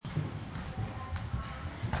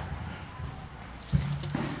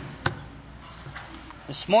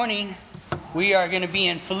This morning, we are going to be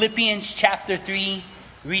in Philippians chapter 3,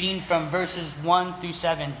 reading from verses 1 through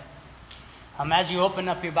 7. As you open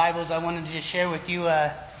up your Bibles, I wanted to just share with you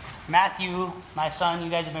Matthew, my son, you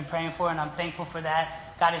guys have been praying for, and I'm thankful for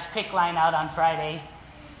that. Got his PICC line out on Friday,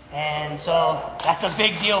 and so that's a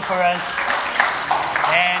big deal for us.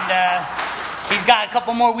 And he's got a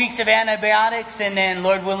couple more weeks of antibiotics, and then,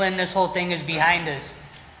 Lord willing, this whole thing is behind us.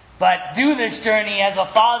 But through this journey, as a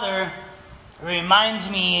father, it reminds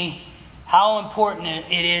me how important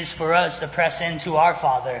it is for us to press into our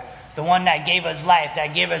Father, the one that gave us life,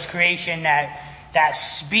 that gave us creation, that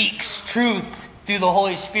speaks truth through the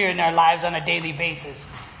Holy Spirit in our lives on a daily basis.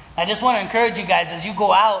 I just want to encourage you guys, as you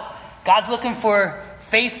go out, God's looking for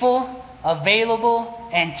faithful,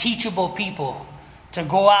 available, and teachable people to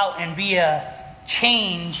go out and be a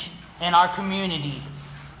change in our community.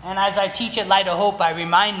 And as I teach at Light of Hope, I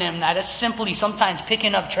remind them that it's simply sometimes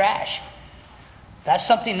picking up trash. That's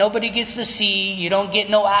something nobody gets to see. You don't get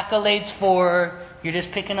no accolades for. You're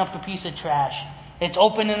just picking up a piece of trash. It's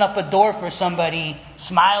opening up a door for somebody,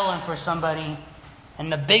 smiling for somebody.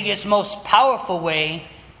 And the biggest, most powerful way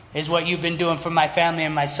is what you've been doing for my family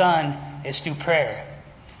and my son, is through prayer.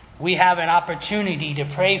 We have an opportunity to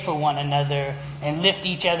pray for one another and lift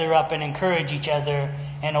each other up and encourage each other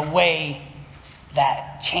in a way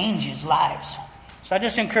that changes lives. So I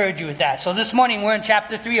just encourage you with that. So this morning we're in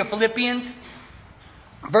chapter 3 of Philippians.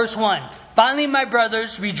 Verse 1, finally, my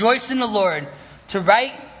brothers, rejoice in the Lord. To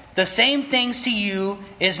write the same things to you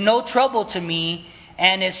is no trouble to me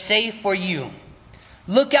and is safe for you.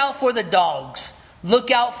 Look out for the dogs.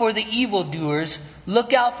 Look out for the evildoers.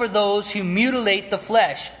 Look out for those who mutilate the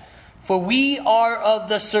flesh. For we are of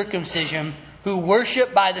the circumcision, who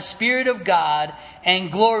worship by the Spirit of God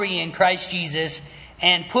and glory in Christ Jesus,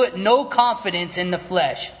 and put no confidence in the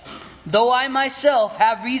flesh. Though I myself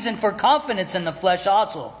have reason for confidence in the flesh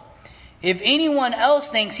also. If anyone else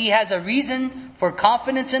thinks he has a reason for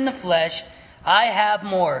confidence in the flesh, I have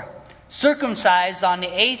more. Circumcised on the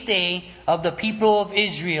 8th day of the people of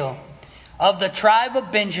Israel, of the tribe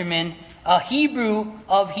of Benjamin, a Hebrew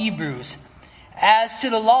of Hebrews. As to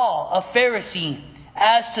the law, a Pharisee.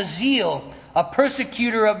 As to zeal, a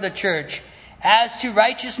persecutor of the church. As to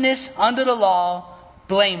righteousness under the law,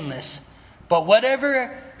 blameless. But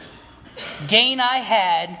whatever gain I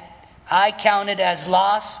had, I counted as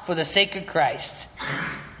loss for the sake of Christ.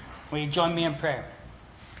 Will you join me in prayer?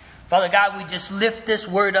 Father God, we just lift this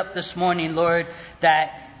word up this morning, Lord,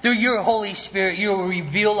 that through your Holy Spirit, you will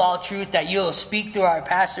reveal all truth, that you will speak through our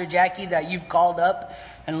pastor, Jackie, that you've called up,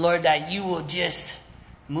 and Lord, that you will just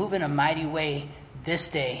move in a mighty way this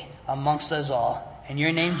day amongst us all. In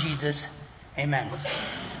your name, Jesus, amen.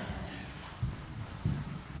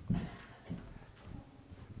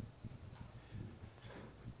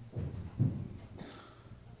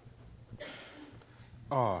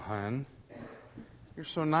 Oh, hon, you're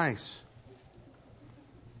so nice.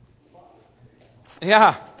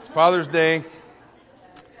 Yeah, Father's Day.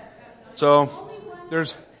 So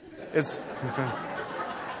it's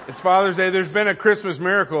Father's Day. There's been a Christmas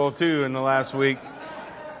miracle too in the last week.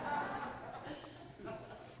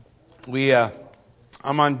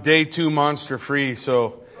 I'm on day 2 monster free,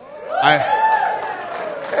 so you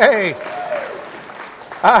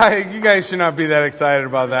guys should not be that excited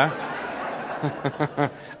about that.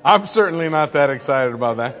 I'm certainly not that excited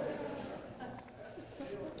about that.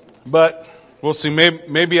 But we'll see.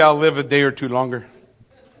 Maybe I'll live a day or two longer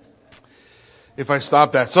if I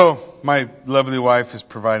stop that. So my lovely wife is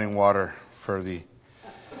providing water for the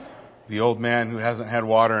old man who hasn't had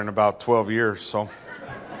water in about 12 years. So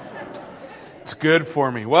it's good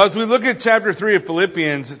for me. Well, as we look at chapter 3 of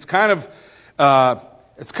Philippians, it's kind of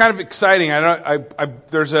exciting.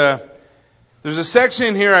 There's a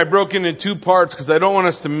section here I broke into 2 parts because I don't want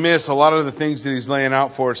us to miss a lot of the things that he's laying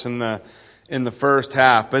out for us in the first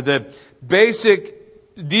half. But the basic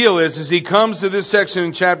deal is he comes to this section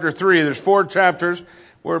in chapter 3. There's 4 chapters.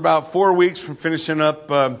 We're about 4 weeks from finishing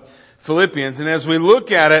up Philippians. And as we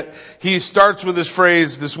look at it, he starts with this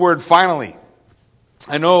phrase, this word, finally.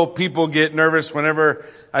 I know people get nervous whenever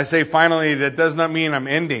I say finally. That does not mean I'm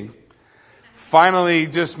ending. Finally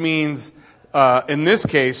just means, in this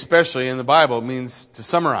case, especially in the Bible, it means to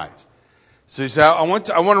summarize. So you say, I want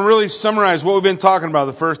to really summarize what we've been talking about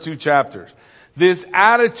the first 2 chapters. This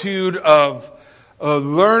attitude of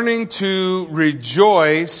learning to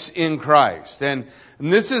rejoice in Christ. And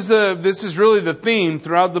this is really the theme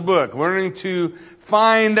throughout the book. Learning to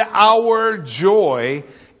find our joy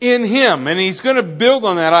in Him. And he's going to build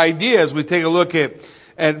on that idea as we take a look at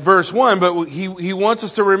verse 1. But he wants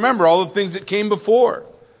us to remember all the things that came before.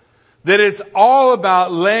 That it's all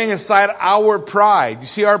about laying aside our pride. You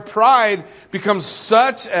see, our pride becomes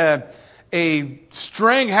such has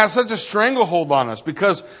such a stranglehold on us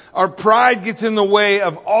because our pride gets in the way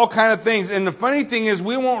of all kind of things. And the funny thing is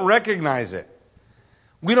we won't recognize it.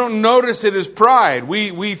 We don't notice it as pride.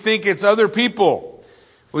 We think it's other people.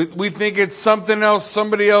 We think it's something else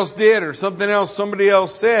somebody else did or something else somebody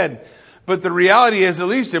else said. But the reality is, at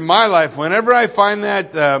least in my life, whenever I find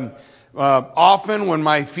that often when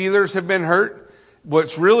my feelers have been hurt,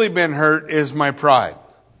 what's really been hurt is my pride.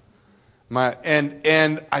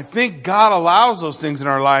 And I think God allows those things in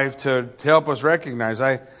our life to help us recognize.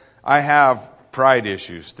 I have pride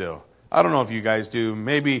issues still. I don't know if you guys do.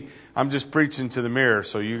 Maybe I'm just preaching to the mirror,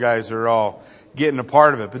 so you guys are all getting a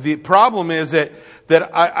part of it. But the problem is that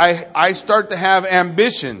I start to have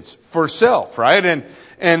ambitions for self, right?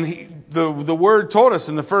 And the Word told us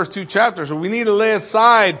in the first 2 chapters, so we need to lay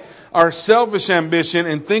aside our selfish ambition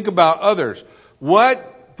and think about others.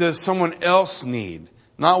 What does someone else need?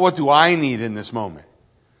 Not what do I need in this moment.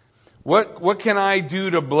 What can I do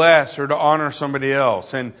to bless or to honor somebody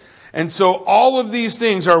else? And so all of these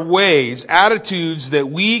things are ways, attitudes that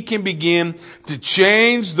we can begin to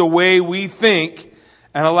change the way we think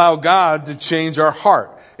and allow God to change our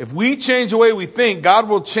heart. If we change the way we think, God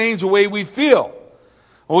will change the way we feel.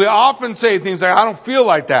 Well, we often say things like, I don't feel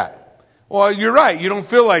like that. Well, you're right. You don't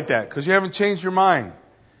feel like that because you haven't changed your mind.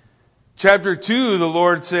 Chapter 2, the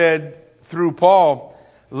Lord said through Paul,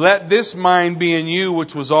 let this mind be in you,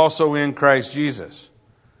 which was also in Christ Jesus.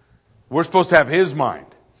 We're supposed to have His mind.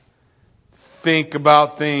 Think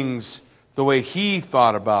about things the way He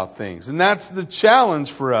thought about things. And that's the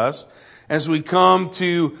challenge for us as we come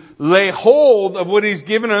to lay hold of what He's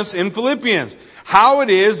given us in Philippians. How it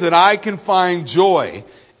is that I can find joy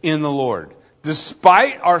in the Lord.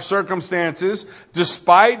 Despite our circumstances,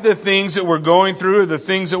 despite the things that we're going through, the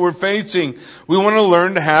things that we're facing, we want to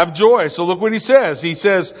learn to have joy. So look what he says. He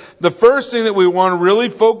says the first thing that we want to really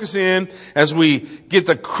focus in as we get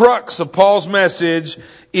the crux of Paul's message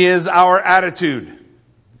is our attitude.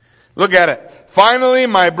 Look at it. Finally,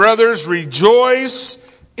 my brothers, rejoice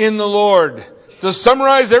in the Lord. To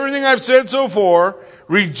summarize everything I've said so far,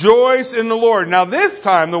 rejoice in the Lord. Now this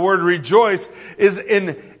time the word rejoice is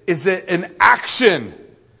an action.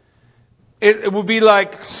 It would be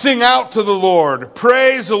like sing out to the Lord,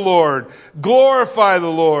 praise the Lord, glorify the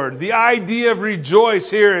Lord. The idea of rejoice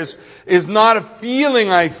here is not a feeling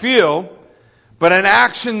I feel, but an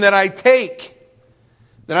action that I take.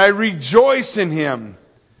 That I rejoice in Him.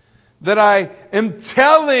 That I am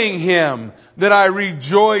telling Him that I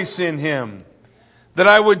rejoice in Him. That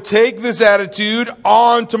I would take this attitude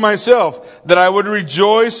on to myself. That I would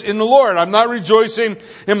rejoice in the Lord. I'm not rejoicing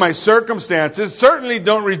in my circumstances. Certainly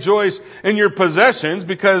don't rejoice in your possessions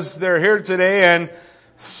because they're here today and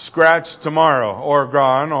scratched tomorrow or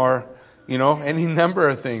gone or, any number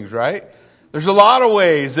of things, right? There's a lot of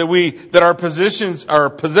ways that our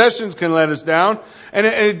possessions can let us down. And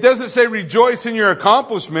it doesn't say rejoice in your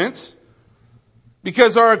accomplishments.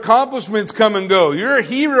 Because our accomplishments come and go. You're a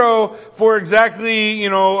hero for exactly,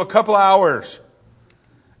 a couple hours.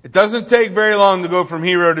 It doesn't take very long to go from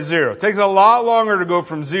hero to zero. It takes a lot longer to go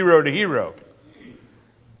from zero to hero.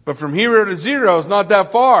 But from hero to zero is not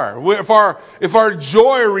that far. If our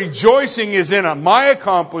joy or rejoicing is in my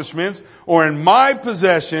accomplishments or in my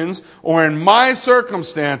possessions or in my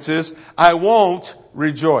circumstances, I won't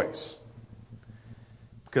rejoice.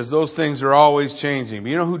 Because those things are always changing.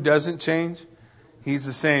 But you know who doesn't change? He's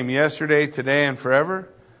the same yesterday, today, and forever.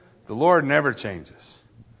 The Lord never changes.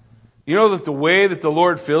 You know that the way that the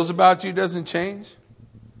Lord feels about you doesn't change?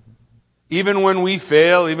 Even when we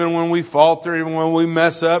fail, even when we falter, even when we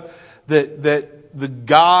mess up, that the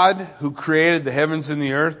God who created the heavens and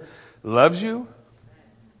the earth loves you.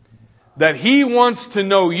 That He wants to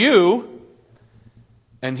know you,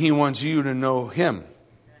 and He wants you to know Him.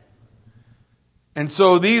 And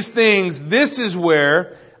so these things, this is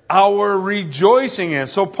where our rejoicing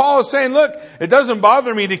is. So Paul is saying, look, it doesn't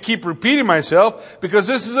bother me to keep repeating myself because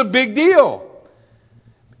this is a big deal.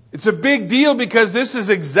 It's a big deal because this is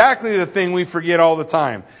exactly the thing we forget all the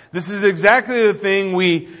time. This is exactly the thing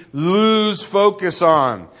we lose focus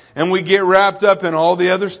on. And we get wrapped up in all the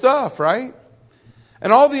other stuff, right?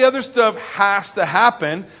 And all the other stuff has to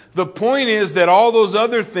happen. The point is that all those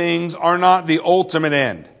other things are not the ultimate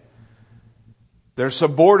end. They're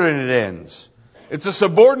subordinate ends. It's a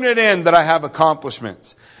subordinate end that I have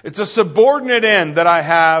accomplishments. It's a subordinate end that I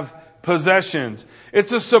have possessions.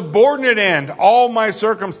 It's a subordinate end, all my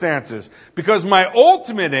circumstances, because my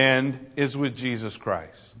ultimate end is with Jesus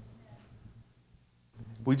Christ.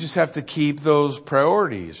 We just have to keep those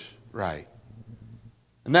priorities right.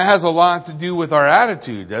 And that has a lot to do with our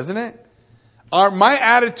attitude, doesn't it? My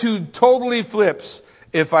attitude totally flips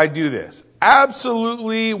if I do this.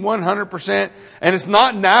 Absolutely 100%. And it's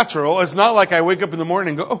not natural. It's not like I wake up in the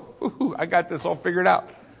morning and go, oh, I got this all figured out.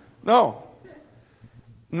 No.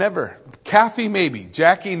 Never. Kathy, maybe.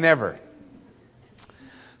 Jackie, never.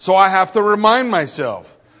 So I have to remind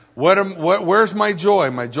myself, where's my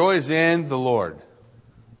joy? My joy is in the Lord.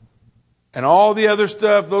 And all the other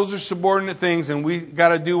stuff, those are subordinate things, and we got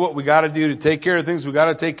to do what we got to do to take care of things we got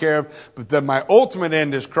to take care of. But then my ultimate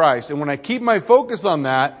end is Christ. And when I keep my focus on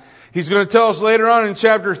that, He's going to tell us later on in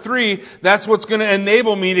chapter 3, that's what's going to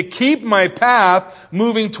enable me to keep my path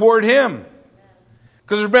moving toward Him.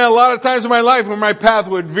 Because there's been a lot of times in my life where my path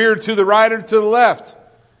would veer to the right or to the left.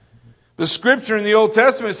 The scripture in the Old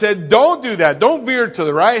Testament said, don't do that. Don't veer to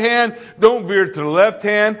the right hand. Don't veer to the left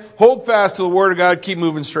hand. Hold fast to the Word of God. Keep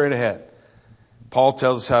moving straight ahead. Paul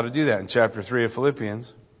tells us how to do that in chapter 3 of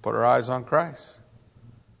Philippians. Put our eyes on Christ.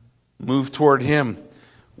 Move toward Him.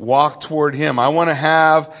 Walk toward Him. I want to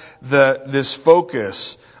have this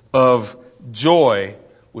focus of joy,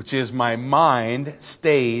 which is my mind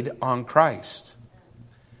stayed on Christ.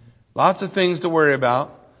 Lots of things to worry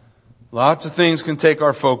about. Lots of things can take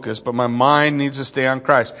our focus, but my mind needs to stay on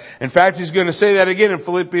Christ. In fact, he's going to say that again in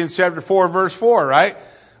Philippians chapter 4, verse 4, right?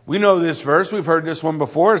 We know this verse. We've heard this one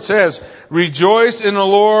before. It says, rejoice in the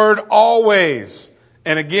Lord always.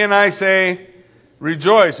 And again, I say,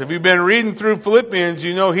 rejoice. If you've been reading through Philippians,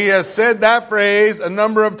 you know he has said that phrase a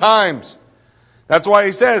number of times. That's why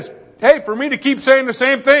he says, hey, for me to keep saying the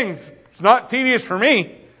same thing, it's not tedious for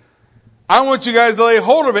me. I want you guys to lay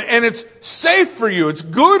hold of it. And it's safe for you. It's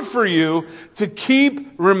good for you to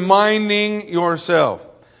keep reminding yourself.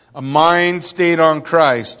 A mind stayed on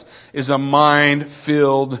Christ is a mind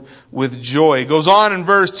filled with joy. He goes on in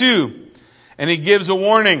verse 2, and he gives a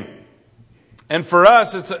warning. And for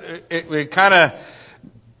us, it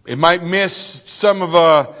might miss some of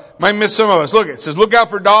us. Look, it says, look out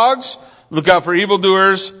for dogs, look out for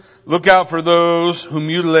evildoers, look out for those who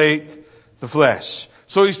mutilate the flesh.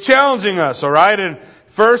 So he's challenging us, all right? And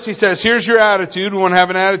first he says, here's your attitude. We want to have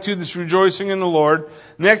an attitude that's rejoicing in the Lord.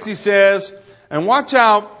 Next he says, and watch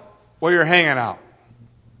out while you're hanging out.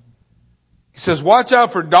 He says, watch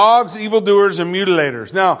out for dogs, evildoers, and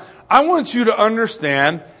mutilators. Now, I want you to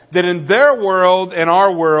understand that in their world and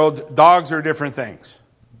our world, dogs are different things.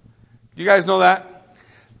 You guys know that?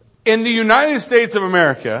 In the United States of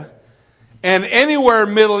America and anywhere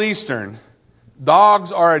Middle Eastern,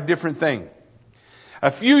 dogs are a different thing.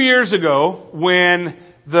 A few years ago, when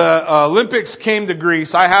the Olympics came to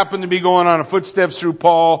Greece, I happened to be going on a Footsteps Through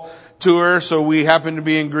Paul tour, so we happened to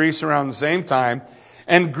be in Greece around the same time.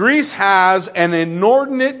 And Greece has an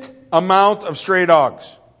inordinate amount of stray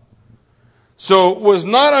dogs. So it was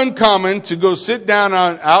not uncommon to go sit down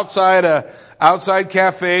outside a outside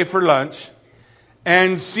cafe for lunch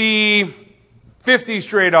and see 50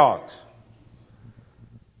 stray dogs.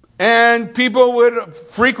 And people would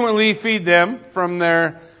frequently feed them from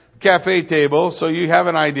their cafe table, so you have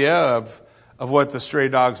an idea of what the stray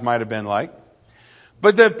dogs might have been like.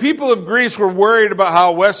 But the people of Greece were worried about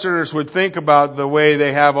how Westerners would think about the way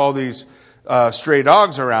they have all these stray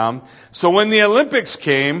dogs around. So when the Olympics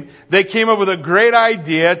came, they came up with a great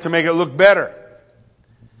idea to make it look better.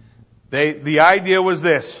 The idea was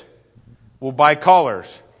this: we'll buy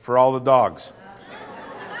collars for all the dogs.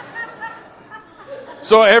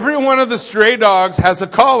 So every one of the stray dogs has a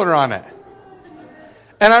collar on it.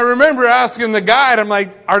 And I remember asking the guide, I'm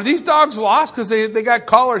like, are these dogs lost because they got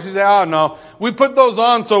collars? He said, oh no, we put those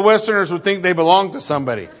on so Westerners would think they belong to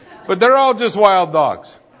somebody. But they're all just wild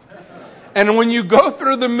dogs. And when you go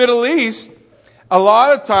through the Middle East, a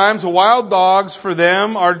lot of times wild dogs for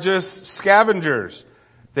them are just scavengers.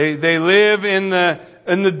 They live in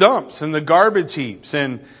the dumps and the garbage heaps.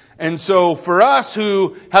 And so for us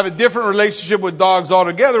who have a different relationship with dogs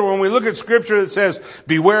altogether, when we look at scripture that says,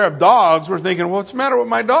 beware of dogs, we're thinking, well, what's the matter with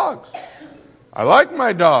my dogs? I like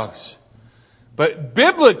my dogs. But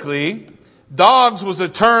biblically, dogs was a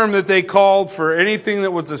term that they called for anything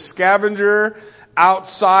that was a scavenger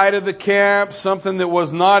outside of the camp, something that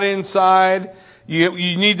was not inside. You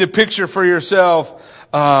need to picture for yourself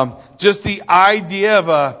just the idea of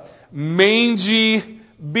a mangy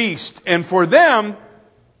beast. And for them,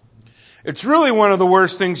 it's really one of the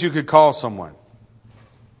worst things you could call someone.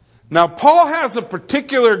 Now, Paul has a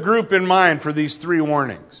particular group in mind for these three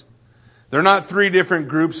warnings. They're not three different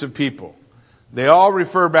groups of people. They all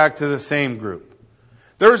refer back to the same group.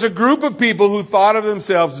 There's a group of people who thought of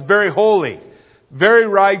themselves very holy, very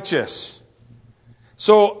righteous.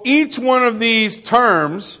 So each one of these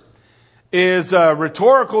terms is a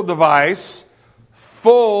rhetorical device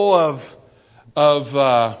full of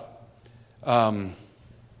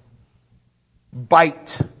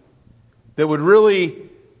bite that would really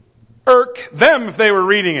irk them if they were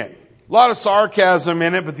reading it. A lot of sarcasm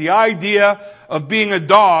in it, but the idea of being a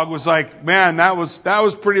dog was like, man, that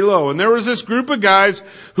was pretty low. And there was this group of guys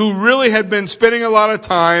who really had been spending a lot of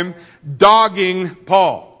time dogging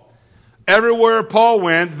Paul. Everywhere Paul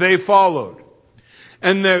went, they followed.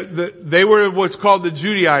 And they were what's called the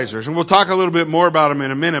Judaizers. And we'll talk a little bit more about them in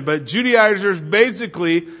a minute. But Judaizers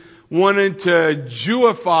basically wanted to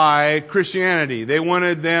Jewify Christianity. They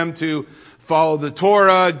wanted them to follow the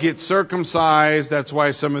Torah, get circumcised. That's why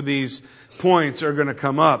some of these points are going to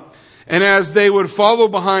come up. And as they would follow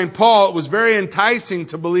behind Paul, it was very enticing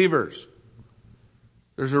to believers.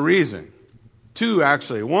 There's a reason. Two,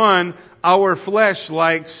 actually. One, our flesh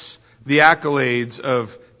likes the accolades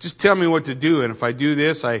of, just tell me what to do, and if I do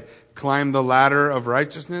this, I climb the ladder of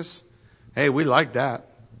righteousness. Hey, we like that.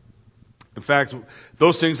 In fact,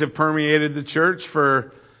 those things have permeated the church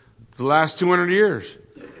for the last 200 years.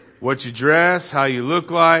 What you dress, how you look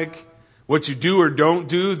like, what you do or don't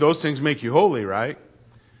do, those things make you holy, right?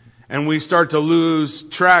 And we start to lose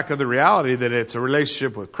track of the reality that it's a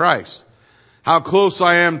relationship with Christ. How close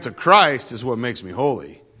I am to Christ is what makes me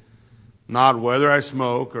holy. Not whether I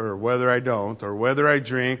smoke or whether I don't, or whether I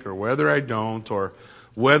drink or whether I don't, or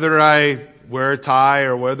whether I wear a tie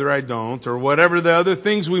or whether I don't, or whatever the other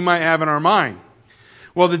things we might have in our mind.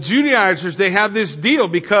 Well, the Judaizers, they had this deal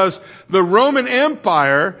because the Roman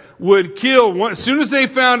Empire would kill, as soon as they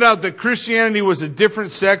found out that Christianity was a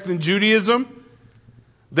different sect than Judaism,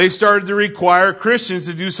 they started to require Christians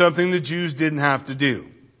to do something the Jews didn't have to do.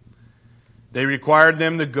 They required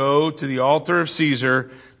them to go to the altar of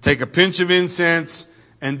Caesar, take a pinch of incense,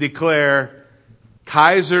 and declare,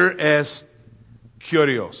 Kaiser est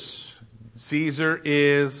Kyrios. Caesar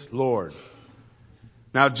is Lord.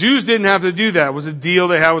 Now, Jews didn't have to do that. It was a deal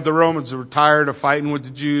they had with the Romans. They were tired of fighting with the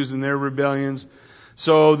Jews and their rebellions.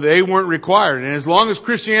 So they weren't required. And as long as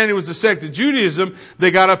Christianity was the sect of Judaism,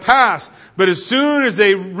 they got a pass. But as soon as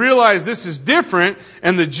they realized this is different,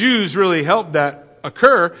 and the Jews really helped that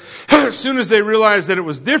occur, as soon as they realized that it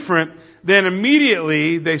was different, then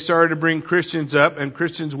immediately they started to bring Christians up, and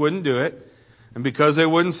Christians wouldn't do it. And because they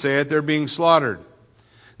wouldn't say it, they're being slaughtered.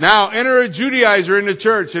 Now, enter a Judaizer in the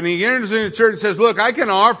church, and he enters in the church and says, look, I can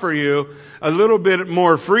offer you a little bit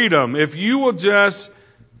more freedom. If you will just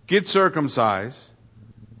get circumcised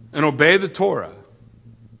and obey the Torah,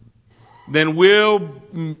 then we'll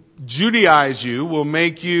Judaize you,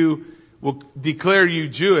 we'll declare you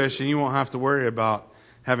Jewish, and you won't have to worry about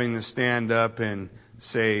having to stand up and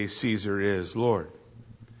say Caesar is Lord.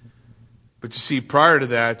 But you see, prior to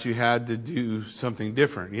that, you had to do something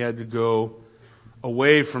different. You had to go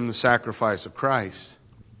away from the sacrifice of Christ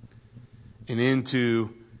and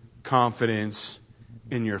into confidence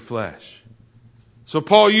in your flesh. So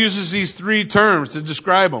Paul uses these three terms to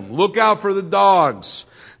describe them. Look out for the dogs.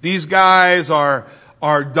 These guys are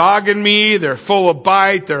dogging me. They're full of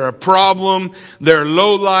bite. They're a problem. They're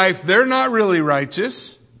low life. They're not really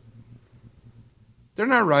righteous. They're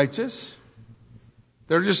not righteous.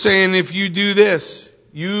 They're just saying, if you do this,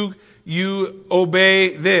 you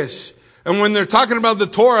obey this. And when they're talking about the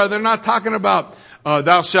Torah, they're not talking about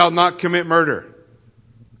thou shalt not commit murder.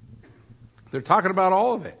 They're talking about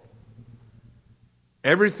all of it.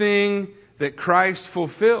 Everything that Christ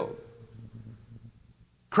fulfilled.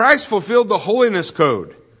 Christ fulfilled the holiness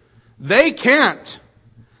code. They can't,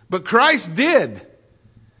 but Christ did.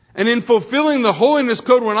 And in fulfilling the holiness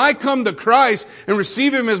code, when I come to Christ and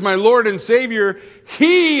receive Him as my Lord and Savior,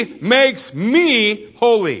 He makes me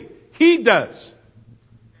holy. He does.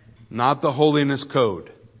 Not the holiness code.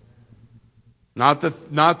 Not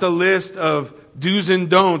the list of do's and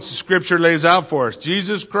don'ts the Scripture lays out for us.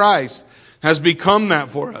 Jesus Christ has become that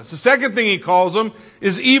for us. The second thing He calls them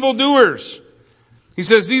is evildoers. He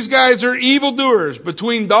says these guys are evildoers.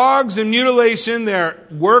 Between dogs and mutilation, they're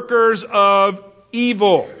workers of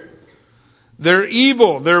evil. They're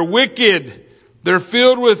evil. They're wicked. They're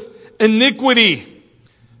filled with iniquity.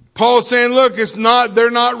 Paul's saying, look,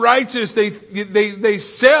 they're not righteous. They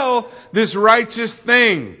sell this righteous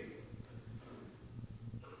thing.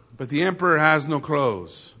 But the emperor has no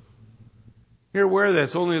clothes. Here, wear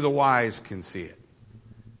this. Only the wise can see it.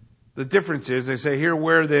 The difference is they say, here,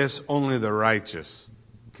 wear this. Only the righteous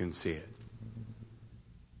can see it.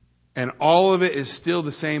 And all of it is still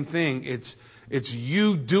the same thing. It's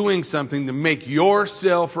you doing something to make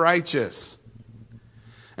yourself righteous.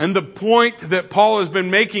 And the point that Paul has been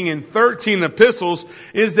making in 13 epistles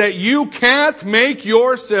is that you can't make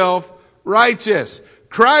yourself righteous.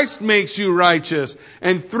 Christ makes you righteous.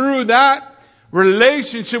 And through that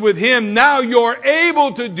relationship with Him, now you're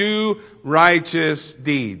able to do righteous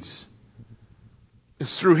deeds.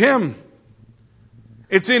 It's through Him.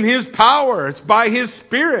 It's in His power. It's by His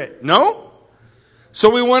Spirit. No? So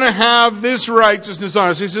we want to have this righteousness on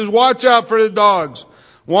us. He says, watch out for the dogs.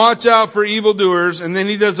 Watch out for evildoers. And then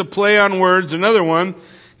he does a play on words. Another one.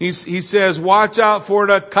 He says, watch out for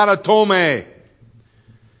the katatome.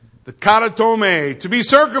 The katatome. To be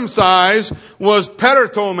circumcised was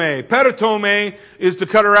peritome. Peritome is to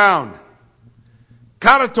cut around.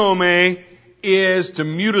 Katatome is to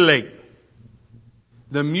mutilate.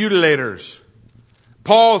 The mutilators.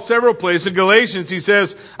 Paul, several places in Galatians, he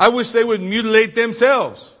says, I wish they would mutilate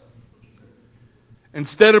themselves.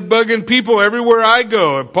 Instead of bugging people everywhere I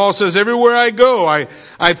go. And Paul says, everywhere I go, I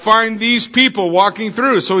find these people walking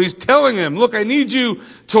through. So he's telling them, look, I need you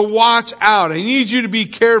to watch out. I need you to be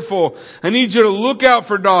careful. I need you to look out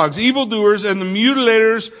for dogs, evildoers, and the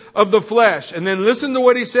mutilators of the flesh. And then listen to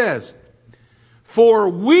what he says. For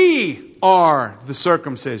we are the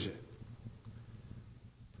circumcision.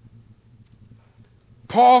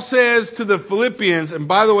 Paul says to the Philippians, and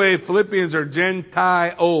by the way, Philippians are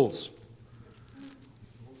Gentiles.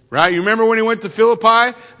 Right? You remember when he went to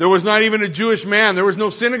Philippi? There was not even a Jewish man. There was no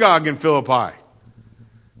synagogue in Philippi.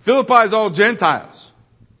 Philippi is all Gentiles.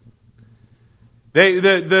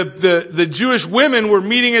 The Jewish women were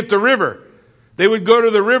meeting at the river. They would go to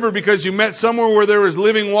the river because you met somewhere where there was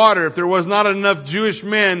living water. If there was not enough Jewish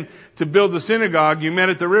men to build the synagogue, you met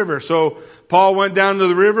at the river. So Paul went down to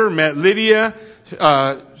the river, met Lydia,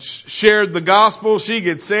 shared the gospel. She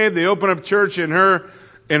gets saved. They open up church in her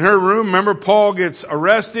room. Remember, Paul gets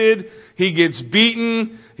arrested. He gets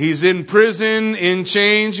beaten. He's in prison, in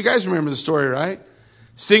chains. You guys remember the story, right?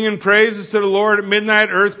 Singing praises to the Lord at midnight,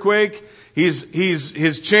 earthquake.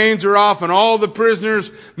 His chains are off, and all the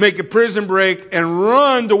prisoners make a prison break and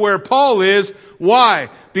run to where Paul is. Why?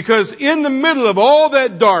 Because in the middle of all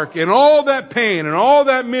that dark and all that pain and all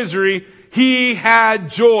that misery, he had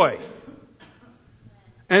joy.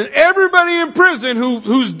 And everybody in prison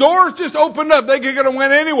whose doors just opened up, they could have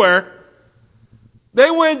went anywhere. They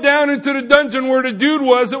went down into the dungeon where the dude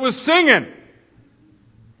was that was singing.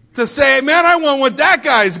 To say, man, I want what that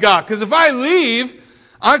guy's got. Because if I leave,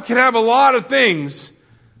 I can have a lot of things.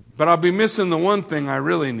 But I'll be missing the one thing I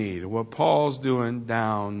really need. What Paul's doing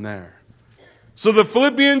down there. So the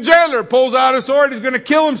Philippian jailer pulls out his sword. He's going to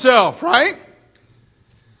kill himself, right?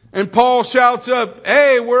 And Paul shouts up,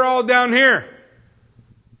 hey, we're all down here.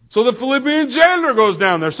 So the Philippian jailer goes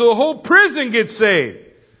down there. So the whole prison gets saved.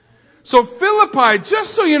 So Philippi,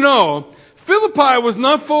 just so you know, Philippi was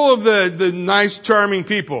not full of the nice, charming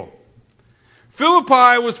people.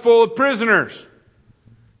 Philippi was full of prisoners,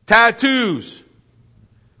 tattoos,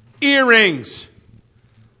 earrings,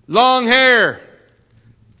 long hair,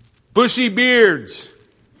 bushy beards.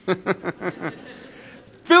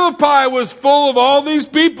 Philippi was full of all these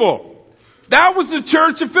people. That was the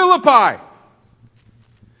church of Philippi.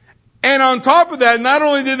 And on top of that, not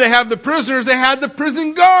only did they have the prisoners, they had the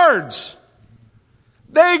prison guards.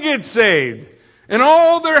 They get saved. And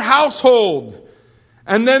all their household.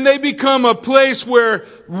 And then they become a place where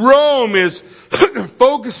Rome is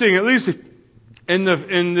focusing, at least in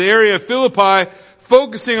the area of Philippi,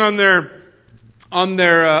 focusing on their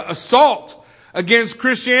assault against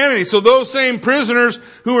Christianity. So those same prisoners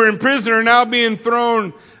who were in prison are now being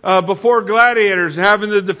thrown before gladiators and having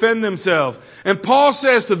to defend themselves. And Paul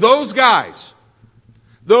says to those guys,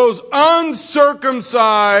 those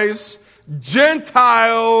uncircumcised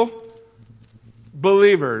Gentile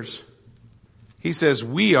believers, he says,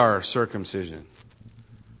 we are circumcision.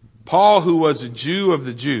 Paul, who was a Jew of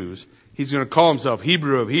the Jews, he's going to call himself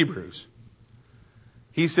Hebrew of Hebrews.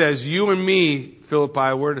 He says, you and me,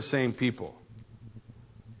 Philippi, we're the same people.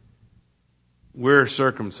 We're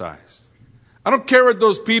circumcised. I don't care what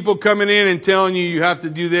those people coming in and telling you, you have to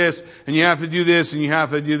do this, and you have to do this, and you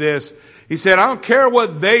have to do this. He said, I don't care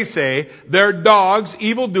what they say. They're dogs,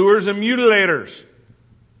 evildoers, and mutilators.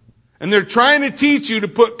 And they're trying to teach you to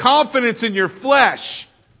put confidence in your flesh.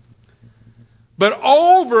 But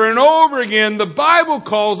over and over again, the Bible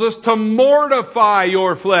calls us to mortify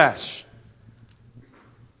your flesh.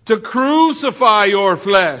 To crucify your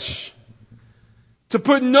flesh. To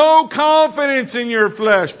put no confidence in your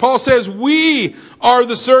flesh. Paul says we are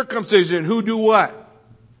the circumcision who do what?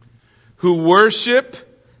 Who worship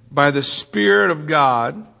by the Spirit of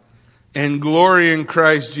God and glory in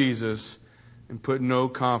Christ Jesus and put no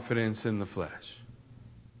confidence in the flesh.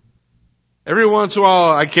 Every once in a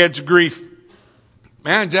while I catch grief.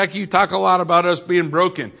 Man, Jackie, you talk a lot about us being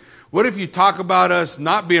broken. What if you talk about us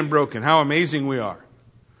not being broken? How amazing we are.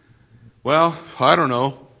 Well, I don't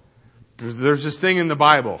know. There's this thing in the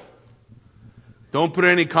Bible. Don't put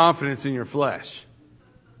any confidence in your flesh.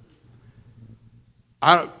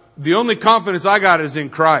 The only confidence I got is in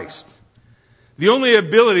Christ. The only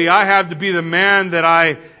ability I have to be the man that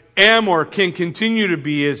I am or can continue to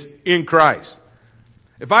be is in Christ.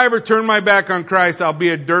 If I ever turn my back on Christ, I'll be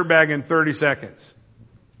a dirtbag in 30 seconds.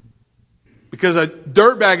 Because a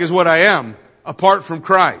dirtbag is what I am apart from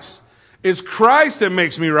Christ. It's Christ that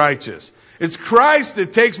makes me righteous. It's Christ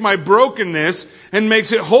that takes my brokenness and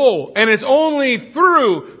makes it whole. And it's only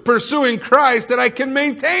through pursuing Christ that I can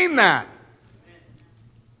maintain that.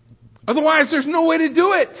 Otherwise, there's no way to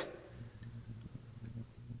do it.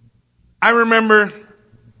 I remember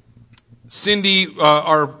Cindy,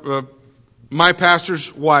 my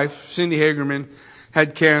pastor's wife, Cindy Hagerman,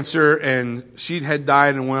 had cancer, and she had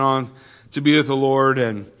died and went on to be with the Lord.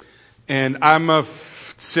 And I'm a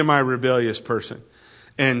semi-rebellious person.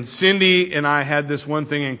 And Cindy and I had this one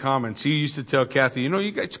thing in common. She used to tell Kathy,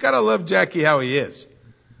 you just got to love Jackie how he is.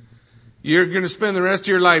 You're going to spend the rest of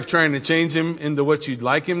your life trying to change him into what you'd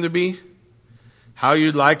like him to be, how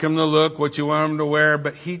you'd like him to look, what you want him to wear,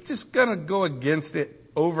 but he's just going to go against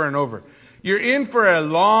it over and over. You're in for a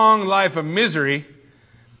long life of misery,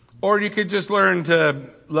 or you could just learn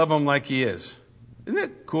to love him like he is. Isn't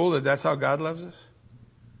it cool that that's how God loves us?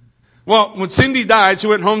 Well, when Cindy died, she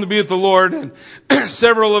went home to be with the Lord, and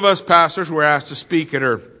several of us pastors were asked to speak at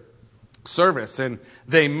her service, and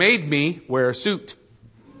they made me wear a suit.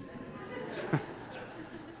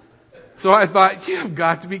 So I thought, you've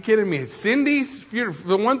got to be kidding me.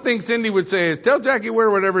 The one thing Cindy would say is, tell Jackie to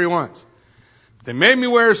wear whatever he wants. They made me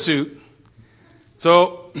wear a suit.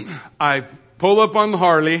 So I pull up on the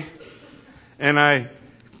Harley, and I'm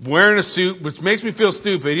wearing a suit, which makes me feel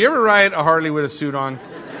stupid. You ever ride a Harley with a suit on?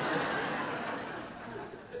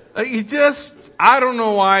 I don't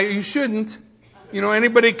know why. You shouldn't.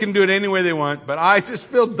 Anybody can do it any way they want, but I just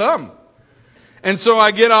feel dumb. And so I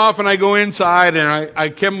get off and I go inside, and I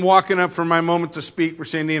kept walking up for my moment to speak for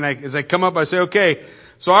Cindy. And as I come up, I say, okay,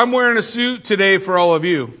 so I'm wearing a suit today for all of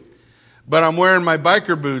you, but I'm wearing my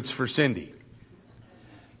biker boots for Cindy.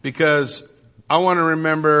 Because I want to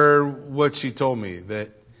remember what she told me, that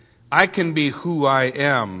I can be who I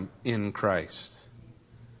am in Christ.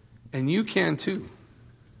 And you can too.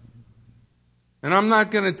 And I'm not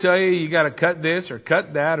going to tell you got to cut this or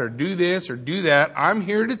cut that or do this or do that. I'm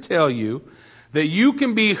here to tell you that you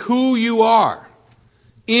can be who you are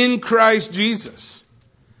in Christ Jesus.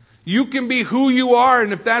 You can be who you are,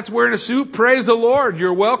 and if that's wearing a suit, praise the Lord,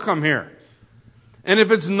 you're welcome here. And if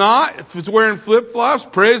it's not, if it's wearing flip-flops,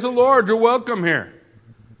 praise the Lord, you're welcome here.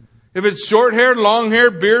 If it's short hair, long hair,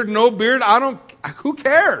 beard, no beard, who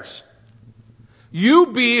cares?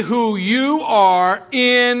 You be who you are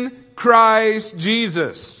in Christ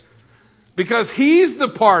Jesus. Because He's the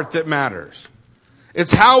part that matters.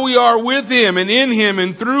 It's how we are with Him and in Him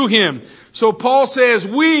and through Him. So Paul says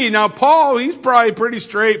now Paul, he's probably a pretty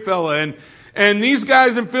straight fella. And these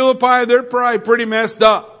guys in Philippi, they're probably pretty messed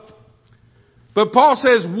up. But Paul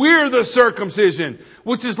says we're the circumcision,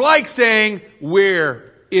 which is like saying we're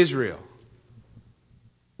Israel.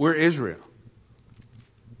 We're Israel.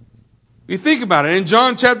 You think about it. In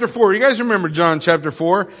John chapter 4, you guys remember John chapter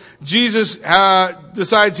 4? Jesus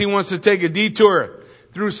decides he wants to take a detour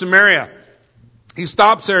through Samaria. He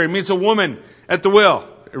stops there. He meets a woman at the well.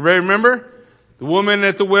 Everybody remember? The woman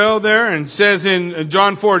at the well there, and says in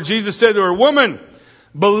John 4, Jesus said to her, "Woman,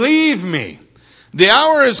 believe me, the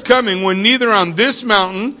hour is coming when neither on this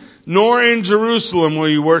mountain nor in Jerusalem will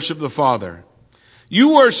you worship the Father.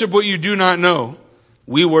 You worship what you do not know.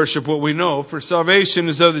 We worship what we know, for salvation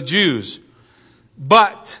is of the Jews.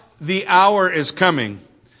 But the hour is coming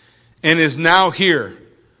and is now here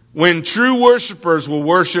when true worshipers will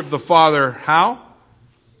worship the Father." How?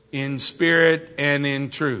 In spirit and in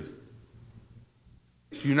truth.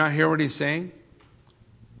 Do you not hear what he's saying?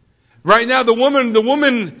 Right now, the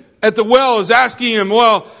woman at the well is asking him,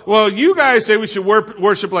 well, you guys say we should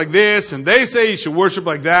worship like this, and they say you should worship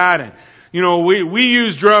like that, and we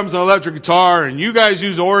use drums and electric guitar, and you guys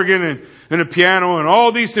use organ and a piano and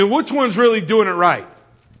all these things. Which one's really doing it right?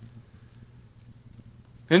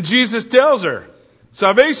 And Jesus tells her,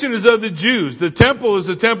 salvation is of the Jews. The temple is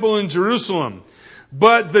the temple in Jerusalem.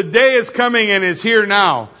 But the day is coming and is here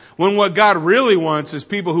now when what God really wants is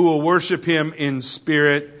people who will worship Him in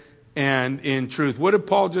spirit and in truth. What did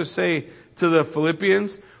Paul just say to the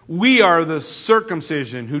Philippians? We are the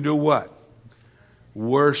circumcision who do what?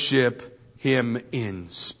 Worship Him in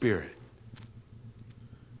spirit.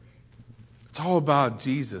 It's all about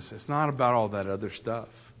Jesus. It's not about all that other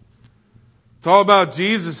stuff. It's all about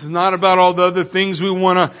Jesus. It's not about all the other things we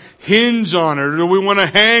want to hinge on or that we want to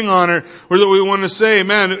hang on or that we want to say.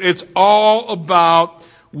 Man, it's all about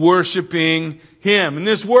worshiping Him. And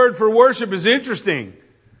this word for worship is interesting.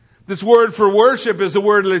 This word for worship is the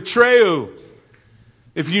word latreu.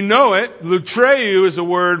 If you know it, latreu is a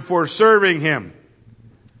word for serving Him.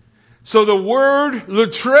 So the word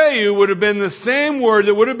latreu would have been the same word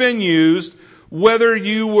that would have been used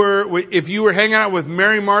if you were hanging out with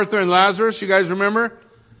Mary, Martha, and Lazarus. You guys remember?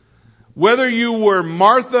 Whether you were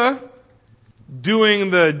Martha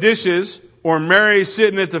doing the dishes or Mary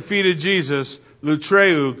sitting at the feet of Jesus,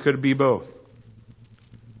 latreu could be both.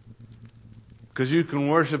 Because you can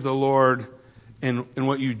worship the Lord in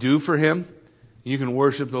what you do for Him. You can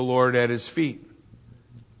worship the Lord at His feet.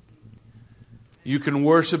 You can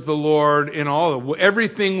worship the Lord in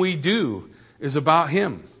everything we do is about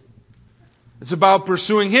Him. It's about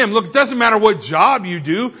pursuing Him. Look, it doesn't matter what job you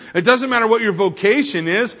do. It doesn't matter what your vocation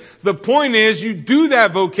is. The point is you do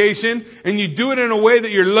that vocation and you do it in a way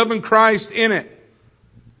that you're loving Christ in it.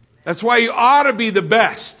 That's why you ought to be the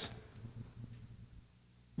best.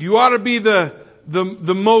 You ought to be the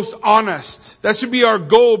most honest. That should be our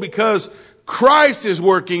goal because Christ is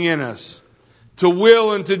working in us to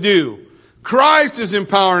will and to do. Christ is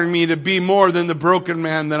empowering me to be more than the broken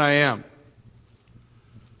man that I am.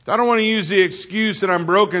 I don't want to use the excuse that I'm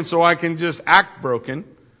broken so I can just act broken.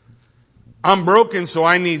 I'm broken so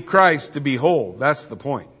I need Christ to be whole. That's the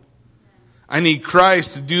point. I need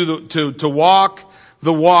Christ to walk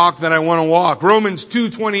the walk that I want to walk. Romans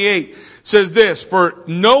 2:28 says this, "For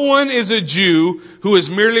no one is a Jew who is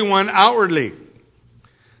merely one outwardly."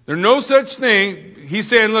 There's no such thing. He's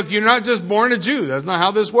saying, look, you're not just born a Jew. That's not how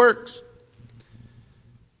this works.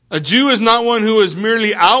 A Jew is not one who is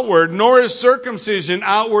merely outward, nor is circumcision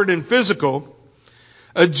outward and physical.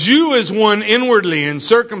 A Jew is one inwardly, and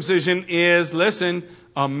circumcision is, listen,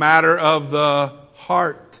 a matter of the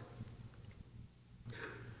heart.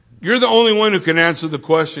 You're the only one who can answer the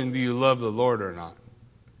question, do you love the Lord or not?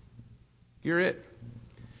 You're it.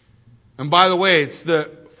 And by the way, it's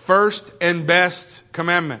the first and best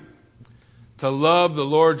commandment, to love the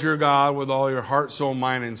Lord your God with all your heart, soul,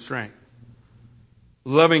 mind, and strength.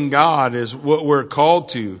 Loving God is what we're called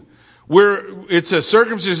to. It's a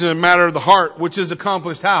circumcision a matter of the heart, which is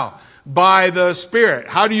accomplished how? By the Spirit.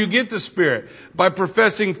 How do you get the Spirit? By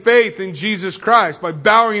professing faith in Jesus Christ. By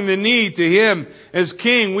bowing the knee to Him as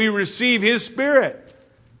King, we receive His Spirit.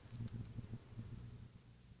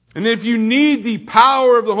 And then if you need the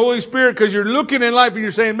power of the Holy Spirit because you're looking in life and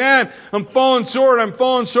you're saying, man, I'm falling short,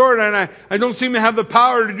 and I don't seem to have the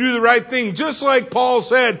power to do the right thing. Just like Paul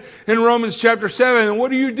said in Romans chapter 7. And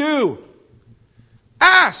what do?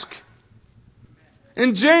 Ask.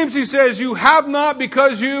 In James he says, you have not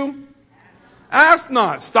because you ask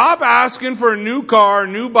not. Stop asking for a new car, a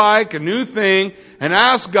new bike, a new thing, and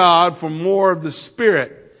ask God for more of the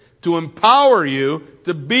Spirit to empower you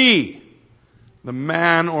to be the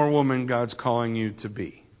man or woman God's calling you to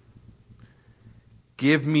be.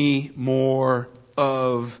 Give me more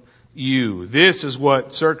of you. This is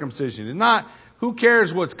what circumcision is. Not, who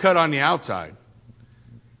cares what's cut on the outside?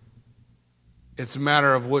 It's a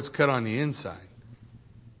matter of what's cut on the inside.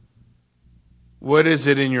 What is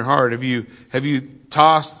it in your heart? Have you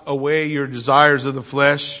tossed away your desires of the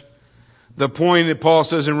flesh? The point that Paul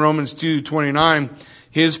says in Romans 2:29,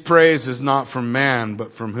 His praise is not from man,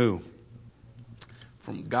 but from who?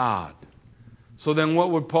 From God. So then what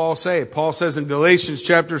would Paul say? Paul says in Galatians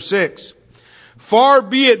chapter 6, far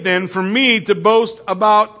be it then from me to boast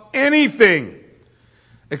about anything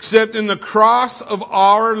except in the cross of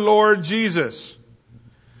our Lord Jesus,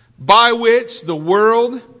 by which the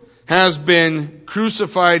world has been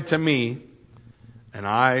crucified to me and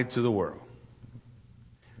I to the world.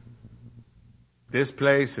 This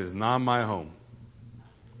place is not my home.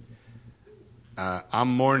 I'm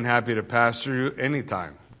more than happy to pastor you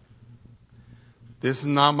anytime. This is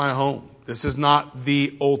not my home. This is not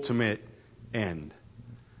the ultimate end.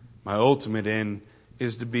 My ultimate end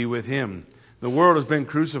is to be with Him. The world has been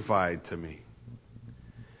crucified to me.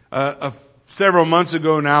 Several months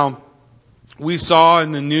ago now, we saw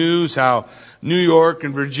in the news how New York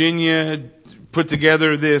and Virginia put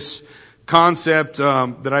together this concept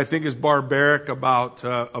that I think is barbaric about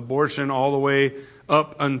abortion all the way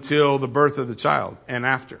up until the birth of the child and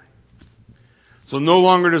after. So no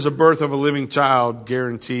longer does a birth of a living child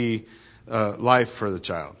guarantee life for the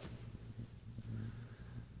child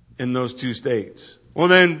in those two states. Well,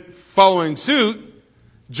 then following suit,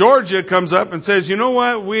 Georgia comes up and says, you know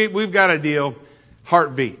what, we've got a deal,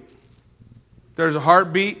 heartbeat. There's a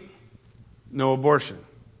heartbeat, no abortion.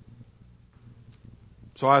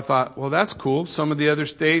 So I thought, well, that's cool. Some of the other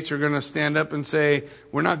states are going to stand up and say,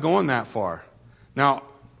 we're not going that far. Now,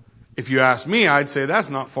 if you ask me, I'd say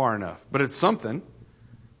that's not far enough, but it's something.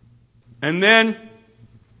 And then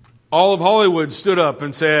all of Hollywood stood up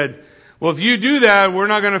and said, well, if you do that, we're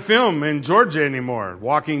not going to film in Georgia anymore.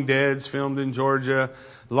 Walking Dead's filmed in Georgia.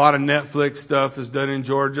 A lot of Netflix stuff is done in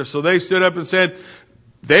Georgia. So they stood up and said,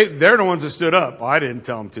 they're the ones that stood up. I didn't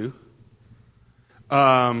tell them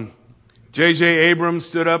to. J.J. Abrams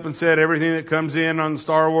stood up and said everything that comes in on the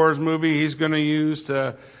Star Wars movie he's going to use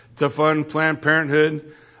to fund Planned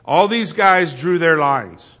Parenthood. All these guys drew their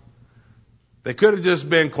lines. They could have just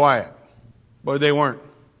been quiet, but they weren't.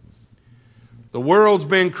 The world's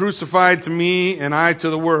been crucified to me and I to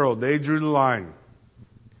the world. They drew the line.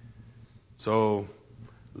 So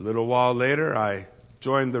a little while later, I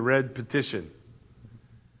joined the Red Petition.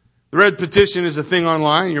 The Red Petition is a thing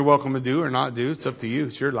online you're welcome to do or not do. It's up to you.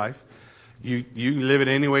 It's your life. You live it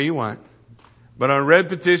any way you want. But on Red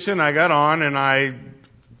Petition, I got on and I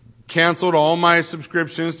canceled all my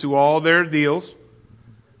subscriptions to all their deals.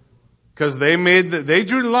 Because they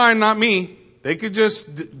drew the line, not me. They could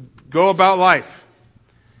just go about life.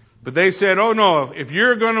 But they said, oh no, if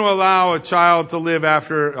you're going to allow a child to live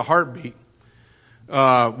after a heartbeat,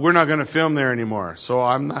 we're not going to film there anymore. So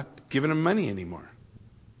I'm not giving them money anymore.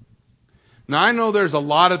 Now I know there's a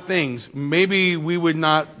lot of things. Maybe we would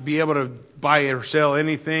not be able to buy or sell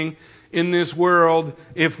anything in this world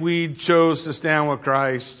if we chose to stand with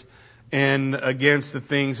Christ and against the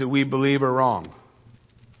things that we believe are wrong.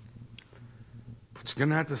 But you're going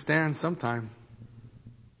to have to stand sometime.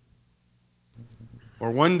 Or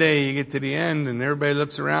one day you get to the end and everybody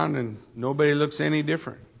looks around and nobody looks any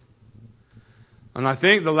different. And I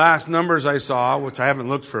think the last numbers I saw, which I haven't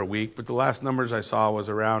looked for a week, but the last numbers I saw was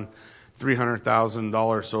around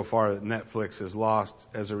 $300,000 so far that Netflix has lost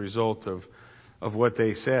as a result of what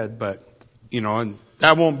they said. But, and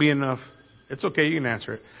that won't be enough. It's okay, you can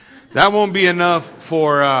answer it. That won't be enough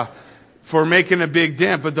for making a big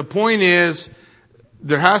dent. But the point is,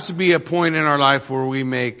 there has to be a point in our life where we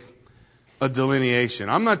make a delineation.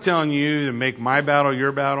 I'm not telling you to make my battle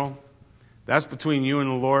your battle. That's between you and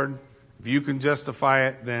the Lord. If you can justify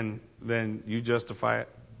it, then you justify it.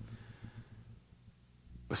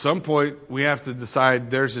 At some point, we have to decide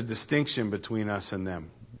there's a distinction between us and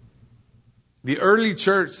them. The early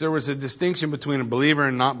church, there was a distinction between a believer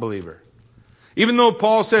and not believer. Even though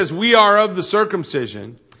Paul says we are of the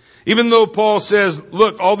circumcision, even though Paul says,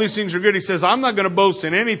 look, all these things are good, he says, I'm not going to boast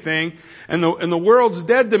in anything, and the world's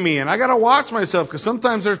dead to me. And I got to watch myself, because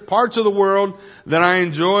sometimes there's parts of the world that I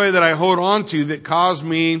enjoy, that I hold on to, that cause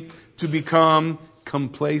me to become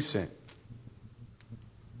complacent.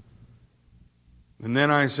 And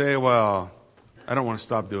then I say, well, I don't want to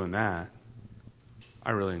stop doing that.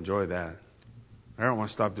 I really enjoy that. I don't want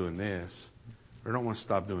to stop doing this. I don't want to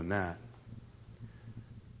stop doing that.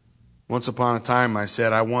 Once upon a time, I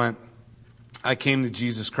said, I came to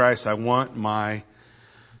Jesus Christ. I want my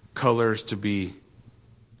colors to be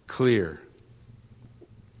clear.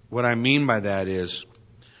 What I mean by that is,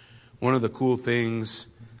 one of the cool things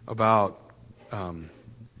about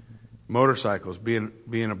motorcycles, being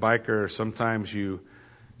a biker, sometimes you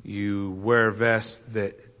wear a vest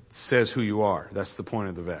that says who you are. That's the point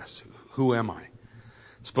of the vest. Who am I?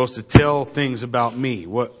 It's supposed to tell things about me,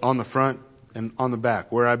 what on the front and on the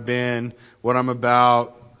back, where I've been, what I'm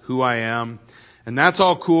about, who I am. And that's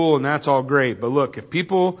all cool and that's all great. But look, if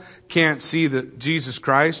people can't see Jesus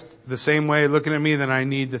Christ the same way looking at me, then I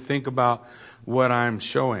need to think about what I'm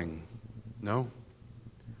showing. No?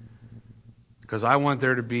 Because I want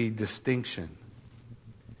there to be distinction.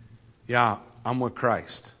 Yeah, I'm with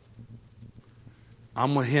Christ.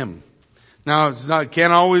 I'm with Him. Now, it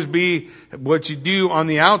can't always be what you do on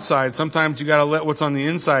the outside. Sometimes you got to let what's on the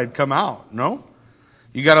inside come out. No?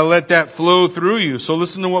 You got to let that flow through you. So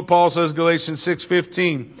listen to what Paul says, Galatians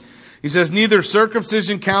 6:15. He says, neither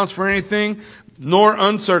circumcision counts for anything, nor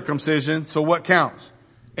uncircumcision. So what counts?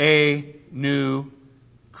 A new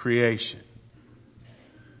creation.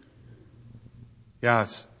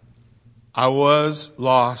 Yes, I was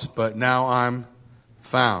lost, but now I'm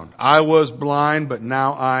found. I was blind, but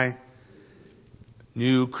now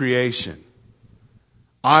new creation.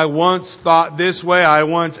 I once thought this way. I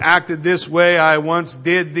once acted this way. I once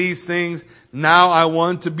did these things. Now I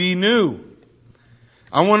want to be new.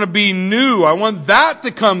 I want to be new. I want that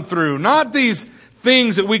to come through. Not these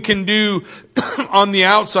things that we can do on the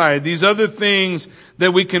outside. These other things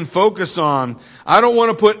that we can focus on. I don't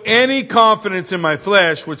want to put any confidence in my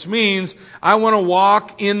flesh, which means I want to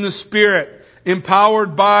walk in the Spirit,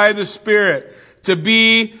 empowered by the Spirit, to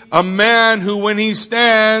be a man who, when he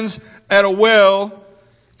stands at a well,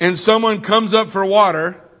 and someone comes up for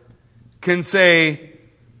water can say,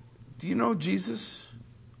 do you know Jesus?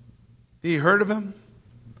 Have you heard of him?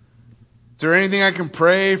 Is there anything I can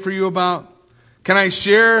pray for you about? Can I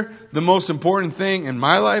share the most important thing in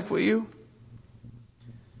my life with you?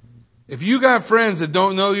 If you got friends that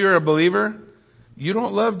don't know you're a believer, you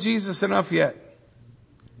don't love Jesus enough yet.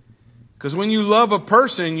 Because when you love a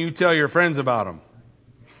person, you tell your friends about him.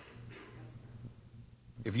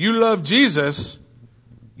 If you love Jesus,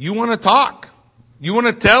 you want to talk. You want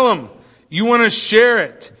to tell him. You want to share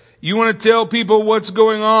it. You want to tell people what's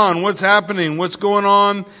going on, what's happening, what's going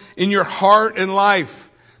on in your heart and life.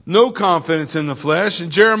 No confidence in the flesh.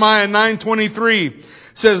 And Jeremiah 9:23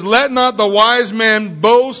 says, let not the wise man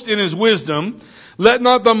boast in his wisdom. Let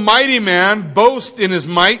not the mighty man boast in his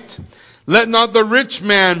might. Let not the rich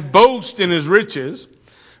man boast in his riches.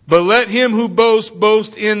 But let him who boasts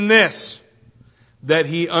boast in this, that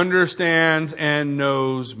he understands and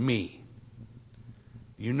knows me.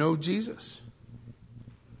 You know Jesus.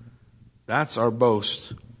 That's our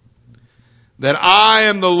boast. That I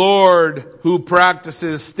am the Lord who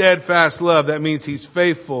practices steadfast love. That means he's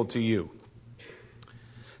faithful to you.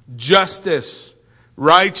 Justice,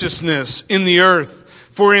 righteousness in the earth.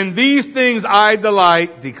 For in these things I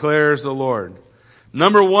delight, declares the Lord.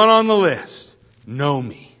 Number one on the list, know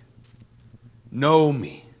me. Know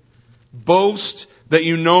me. Boast that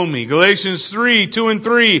you know me. Galatians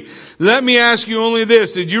 3:2-3. Let me ask you only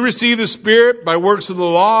this. Did you receive the Spirit by works of the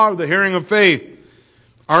law or the hearing of faith?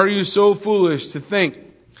 Are you so foolish to think,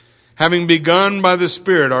 having begun by the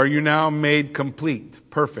Spirit, are you now made complete,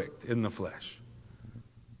 perfect in the flesh?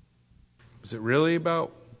 Is it really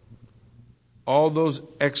about all those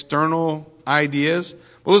external ideas?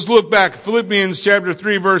 Well, let's look back. Philippians chapter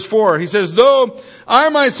 3, verse 4. He says, though I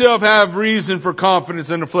myself have reason for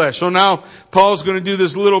confidence in the flesh. So now Paul's going to do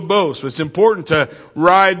this little boast. It's important to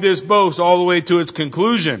ride this boast all the way to its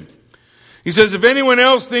conclusion. He says, if anyone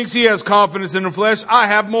else thinks he has confidence in the flesh, I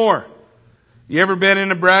have more. You ever been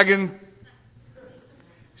in a bragging?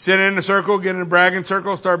 Sit in a circle, get in a bragging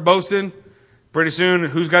circle, start boasting. Pretty soon,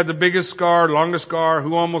 who's got the biggest scar, longest scar,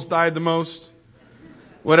 who almost died the most?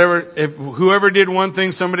 Whatever. If whoever did one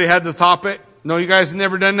thing, somebody had to top it. No, you guys have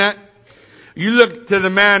never done that? You look to the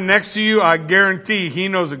man next to you, I guarantee he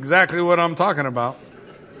knows exactly what I'm talking about.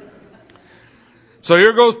 So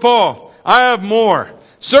here goes Paul. I have more.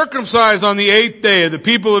 Circumcised on the 8th day of the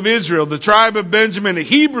people of Israel, the tribe of Benjamin, a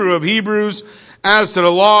Hebrew of Hebrews, as to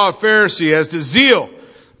the law of Pharisee, as to zeal,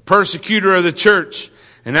 persecutor of the church,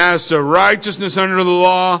 and as to righteousness under the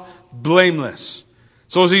law, blameless.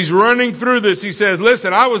 So as he's running through this, he says,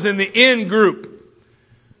 listen, I was in the in group.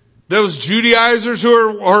 Those Judaizers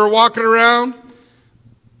who are walking around,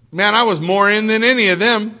 man, I was more in than any of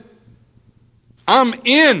them. I'm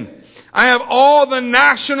in. I have all the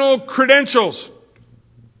national credentials.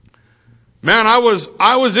 Man, I was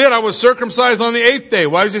it. I was circumcised on the 8th day.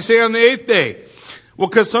 Why does he say on the 8th day? Well,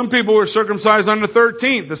 because some people were circumcised on the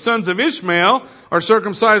 13th. The sons of Ishmael are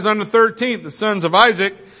circumcised on the 13th. The sons of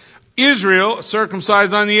Isaac, Israel,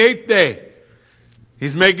 circumcised on the 8th day.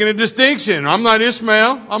 He's making a distinction. I'm not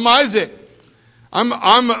Ishmael. I'm Isaac.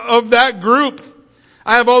 I'm of that group.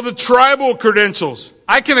 I have all the tribal credentials.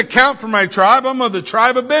 I can account for my tribe. I'm of the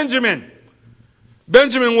tribe of Benjamin.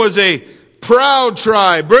 Benjamin was a proud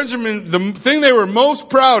tribe. Benjamin, the thing they were most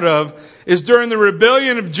proud of is during the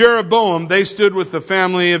rebellion of Jeroboam, they stood with the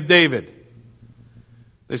family of David.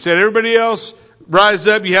 They said, everybody else, rise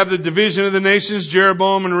up. You have the division of the nations,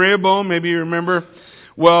 Jeroboam and Rehoboam. Maybe you remember.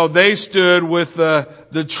 Well, they stood with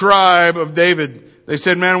the tribe of David. They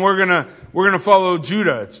said, man, we're gonna follow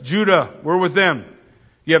Judah. It's Judah. We're with them.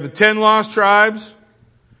 You have the 10 lost tribes.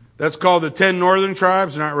 That's called the 10 northern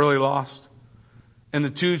tribes. They're not really lost. And the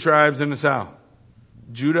 2 tribes in the south,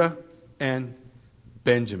 Judah and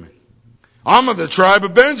Benjamin. I'm of the tribe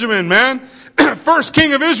of Benjamin, man. First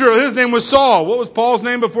king of Israel, his name was Saul. What was Paul's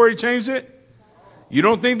name before he changed it? You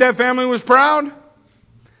don't think that family was proud?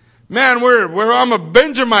 Man, I'm a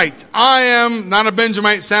Benjamite. I am not a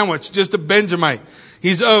Benjamite sandwich, just a Benjamite.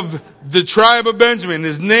 He's of the tribe of Benjamin.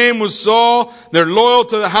 His name was Saul. They're loyal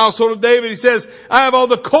to the household of David. He says, I have all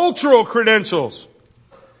the cultural credentials.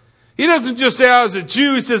 He doesn't just say I was a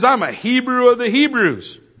Jew. He says, I'm a Hebrew of the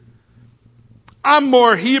Hebrews. I'm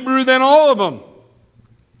more Hebrew than all of them.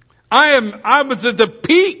 I was at the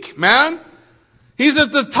peak, man. He's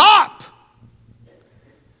at the top.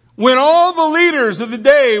 When all the leaders of the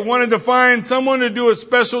day wanted to find someone to do a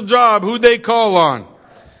special job, who'd they call on?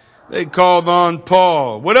 They called on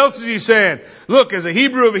Paul. What else is he saying? Look, as a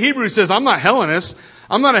Hebrew of a Hebrew, he says, I'm not Hellenist.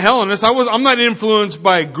 I'm not a Hellenist. I'm not influenced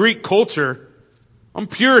by Greek culture. I'm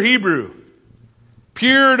pure Hebrew.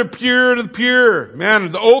 Pure to pure to the pure.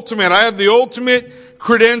 Man, the ultimate. I have the ultimate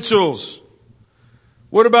credentials.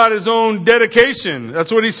 What about his own dedication?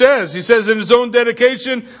 That's what he says. He says in his own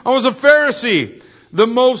dedication, I was a Pharisee, the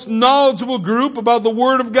most knowledgeable group about the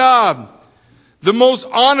Word of God, the most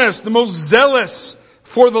honest, the most zealous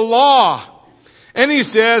for the law. And he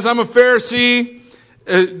says, I'm a Pharisee.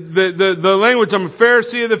 The language, I'm a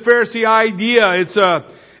Pharisee of the Pharisee idea.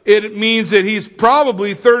 It means that he's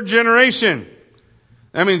probably third generation.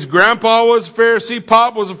 That means Grandpa was a Pharisee,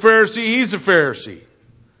 Pop was a Pharisee, he's a Pharisee.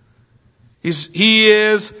 He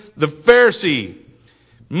is the Pharisee,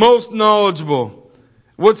 most knowledgeable.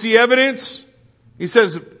 What's the evidence? He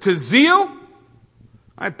says, to zeal,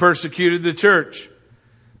 I persecuted the church.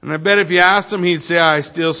 And I bet if you asked him, he'd say, I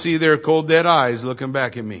still see their cold dead eyes looking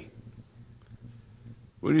back at me.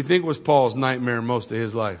 What do you think was Paul's nightmare most of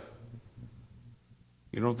his life?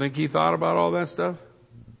 You don't think he thought about all that stuff?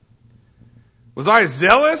 Was I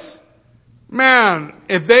zealous? Man,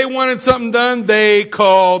 if they wanted something done, they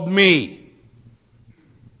called me.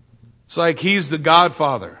 It's like he's the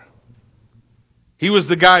Godfather. He was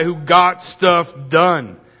the guy who got stuff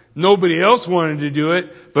done. Nobody else wanted to do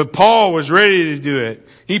it, but Paul was ready to do it.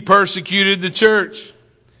 He persecuted the church.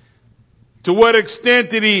 To what extent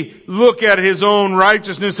did he look at his own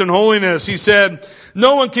righteousness and holiness? He said,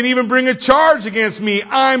 no one can even bring a charge against me.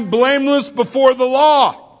 I'm blameless before the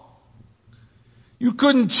law. You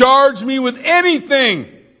couldn't charge me with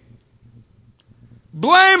anything.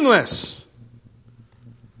 Blameless.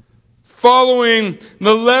 Following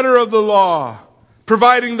the letter of the law,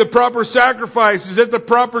 providing the proper sacrifices at the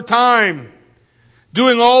proper time,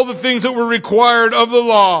 doing all the things that were required of the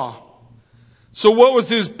law. So what was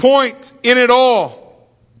his point in it all?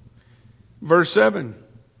 Verse 7.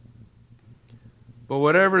 But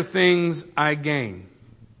whatever things I gain,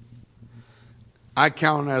 I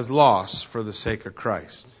count as loss for the sake of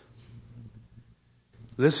Christ.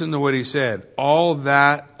 Listen to what he said. All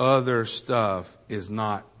that other stuff is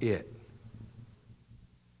not it.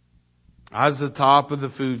 I was the top of the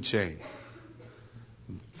food chain.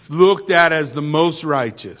 Looked at as the most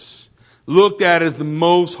righteous. Looked at as the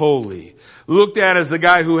most holy. Looked at as the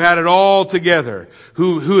guy who had it all together.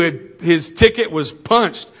 Who had, his ticket was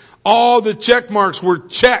punched. All the check marks were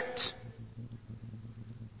checked.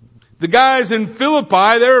 The guys in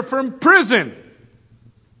Philippi, they were from prison.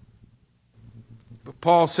 But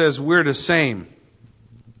Paul says we're the same.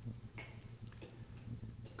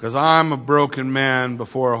 Because I'm a broken man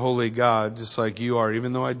before a holy God, just like you are,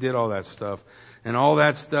 even though I did all that stuff. And all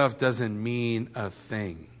that stuff doesn't mean a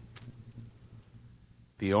thing.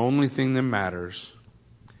 The only thing that matters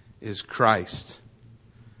is Christ.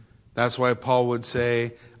 That's why Paul would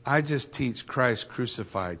say, I just teach Christ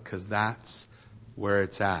crucified, because that's where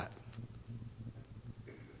it's at.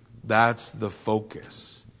 That's the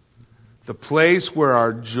focus. The place where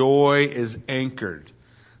our joy is anchored.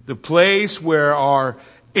 The place where our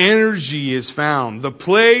energy is found. The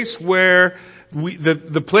place where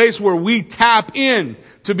the place where we tap in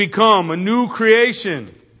to become a new creation.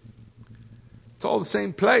 It's all the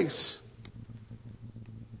same place.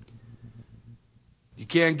 You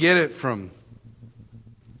can't get it from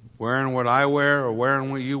wearing what I wear or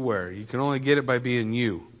wearing what you wear. You can only get it by being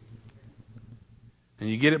you. And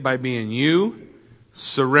you get it by being you,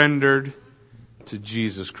 surrendered to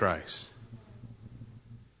Jesus Christ.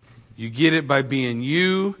 You get it by being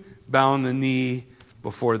you, bowing the knee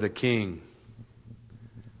before the King.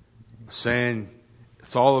 Saying,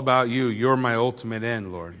 it's all about you. You're my ultimate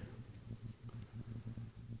end, Lord.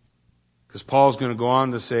 Because Paul's going to go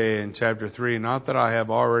on to say in chapter 3, not that I have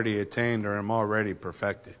already attained or am already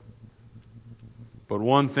perfected. But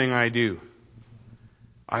one thing I do,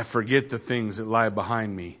 I forget the things that lie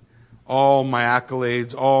behind me. All my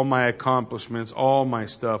accolades, all my accomplishments, all my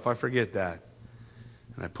stuff, I forget that.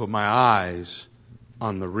 And I put my eyes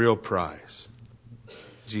on the real prize,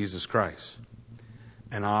 Jesus Christ.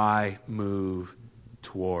 And I move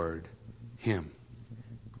toward Him.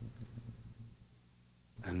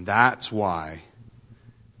 And that's why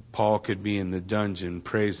Paul could be in the dungeon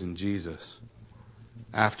praising Jesus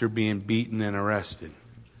after being beaten and arrested.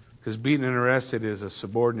 Because beaten and arrested is a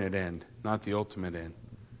subordinate end, not the ultimate end.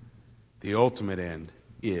 The ultimate end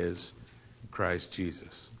is Christ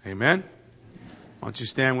Jesus. Amen? Why don't you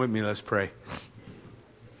stand with me? Let's pray.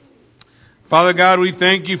 Father God, we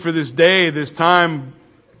thank you for this day, this time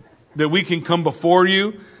that we can come before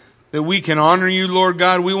you, that we can honor you, Lord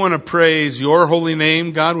God. We want to praise your holy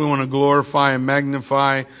name, God. We want to glorify and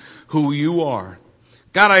magnify who you are.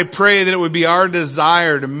 God, I pray that it would be our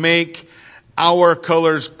desire to make our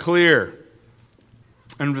colors clear.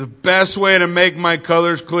 And the best way to make my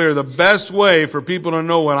colors clear, the best way for people to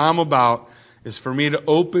know what I'm about, is for me to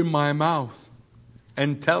open my mouth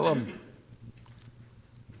and tell them.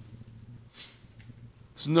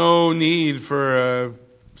 There's no need for a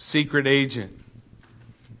secret agent.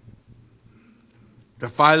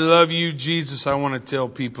 If I love you, Jesus, I want to tell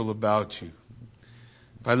people about you.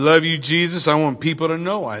 If I love you, Jesus, I want people to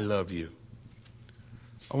know I love you.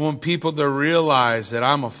 I want people to realize that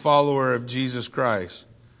I'm a follower of Jesus Christ.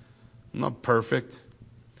 I'm not perfect,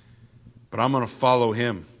 but I'm going to follow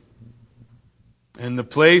Him. In the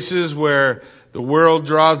places where the world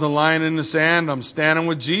draws the line in the sand, I'm standing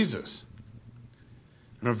with Jesus.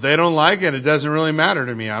 And if they don't like it, it doesn't really matter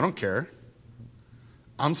to me. I don't care.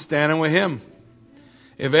 I'm standing with Him.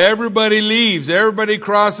 If everybody leaves, everybody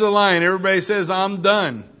crosses the line, everybody says, I'm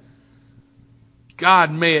done.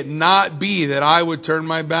 God, may it not be that I would turn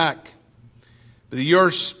my back. But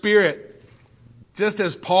your Spirit, just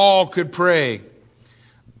as Paul could pray,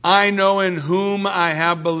 I know in whom I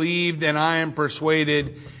have believed, and I am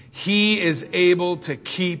persuaded He is able to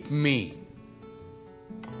keep me.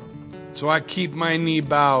 So I keep my knee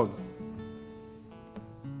bowed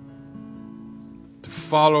to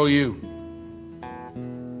follow you.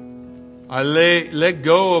 I let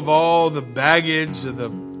go of all the baggage of the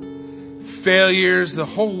failures. The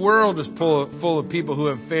whole world is full of people who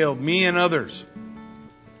have failed me and others.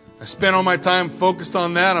 I spend all my time focused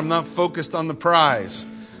on that. I'm not focused on the prize.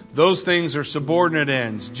 Those things are subordinate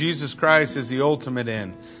ends. Jesus Christ is the ultimate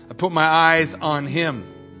end. I put my eyes on Him.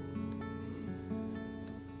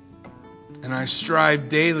 And I strive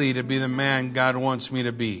daily to be the man God wants me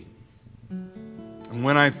to be. And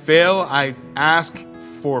when I fail, I ask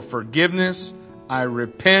for forgiveness. I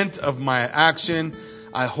repent of my action.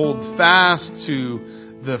 I hold fast to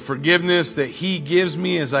the forgiveness that He gives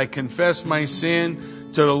me as I confess my sin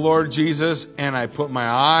to the Lord Jesus. And I put my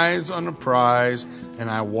eyes on the prize and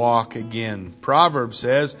I walk again. Proverbs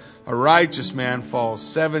says, a righteous man falls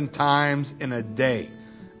 7 times in a day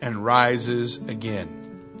and rises again.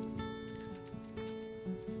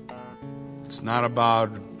 It's not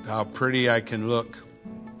about how pretty I can look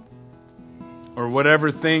or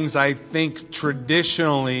whatever things I think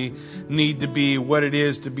traditionally need to be what it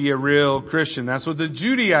is to be a real Christian. That's what the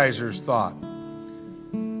Judaizers thought.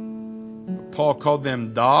 Paul called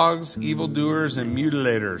them dogs, evildoers, and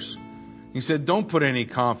mutilators. He said, don't put any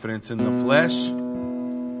confidence in the flesh.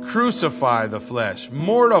 Crucify the flesh.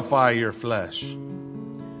 Mortify your flesh.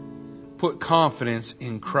 Put confidence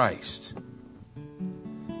in Christ.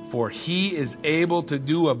 For He is able to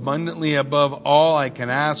do abundantly above all I can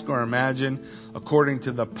ask or imagine, according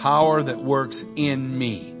to the power that works in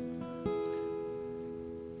me.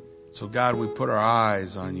 So God, we put our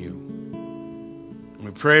eyes on you.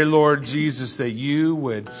 We pray, Lord Jesus, that you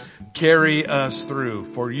would carry us through,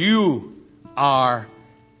 for you are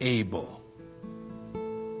able.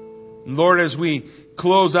 Lord, as we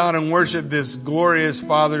close out and worship this glorious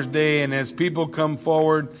Father's Day, and as people come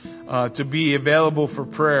forward to be available for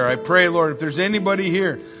prayer, I pray, Lord, if there's anybody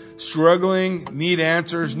here struggling, need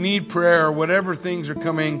answers, need prayer, or whatever things are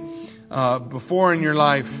coming before in your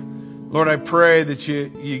life, Lord, I pray that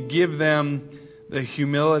you give them the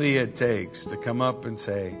humility it takes to come up and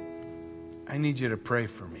say, I need you to pray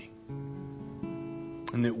for me.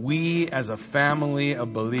 And that we as a family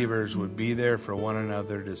of believers would be there for one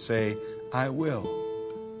another to say, I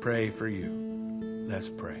will pray for you. Let's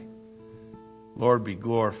pray. Lord, be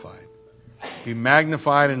glorified. Be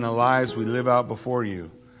magnified in the lives we live out before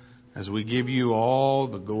you as we give you all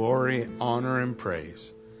the glory, honor, and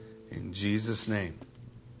praise. In Jesus' name,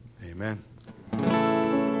 amen.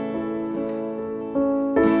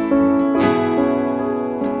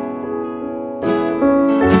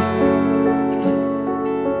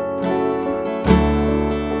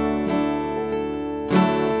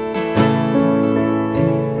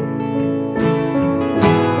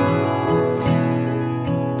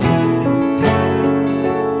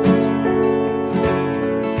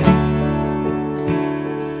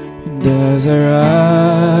 As I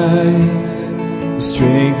rise, the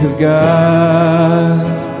strength of God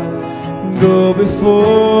go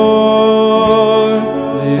before,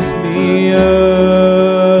 lift me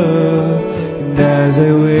up. And as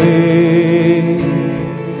I wake,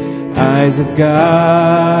 eyes of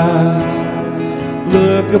God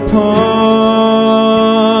look upon,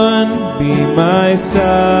 be my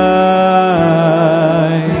side.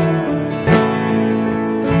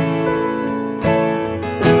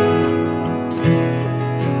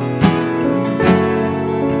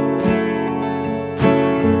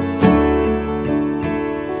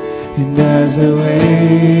 And as I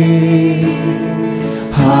wait,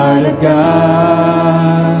 heart of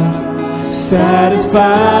God, satisfy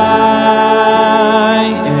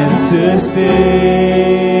and sustain.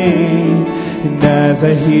 And as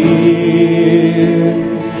I hear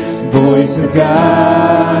voice of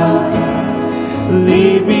God,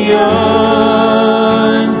 lead me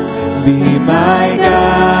on, be my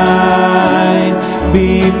guide,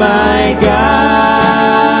 be my guide,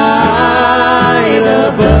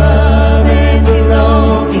 above and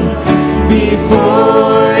below me,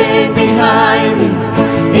 before and behind me,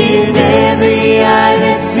 in every eye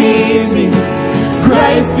that sees me,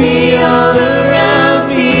 Christ be all around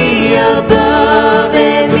me, above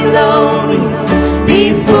and below me,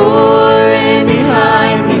 before and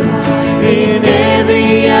behind me, in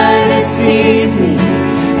every eye that sees me,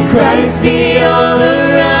 Christ be all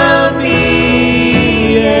around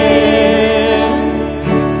me, yeah.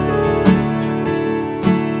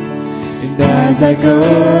 And as I go,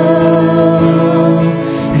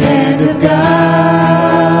 hand of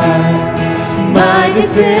God, my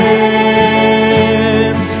defense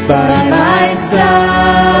by my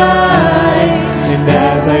side, and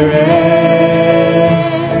as I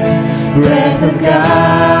rest, breath of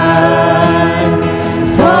God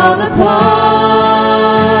fall upon,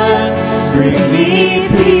 bring me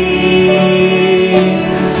peace,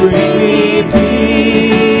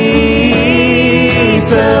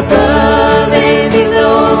 above and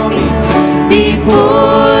below me,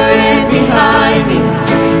 before and behind me,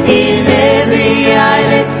 in every eye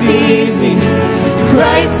that sees me,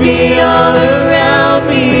 Christ be all around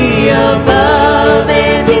me, above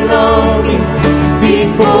and below me,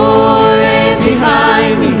 before and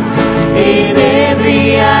behind me, in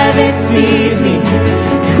every eye that sees me,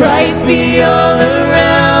 Christ be all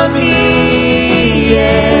around me,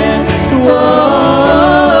 yeah. Whoa,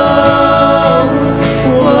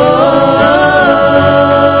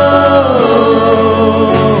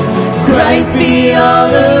 whoa, Christ be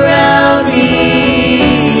all around me,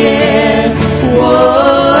 yeah. Whoa,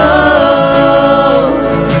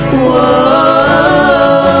 whoa,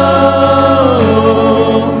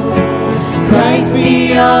 Christ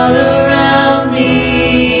be all around me,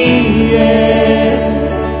 yeah.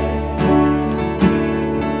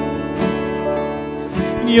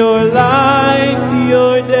 Your life,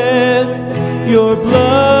 your death, your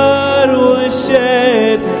blood was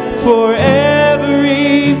shed for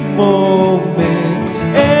every moment,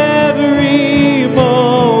 every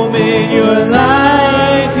moment. Your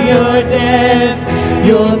life, your death,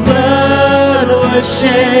 your blood was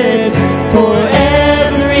shed for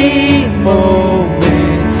every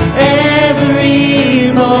moment,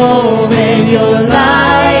 every moment. Your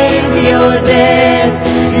life, your death,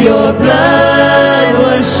 your blood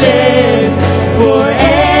was shed for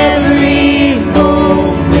every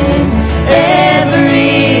moment,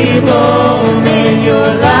 every moment. Your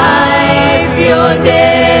life, your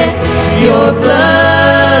death, your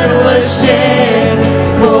blood was shed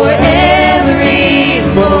for every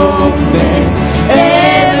moment,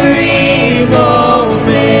 every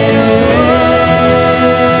moment,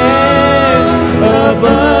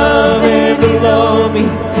 above and below me,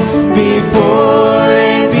 before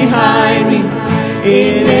and behind me,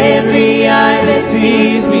 in every eye that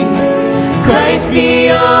sees me, Christ be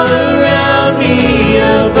all around me,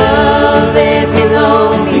 above and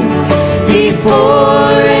below me,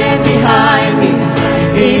 before and behind me,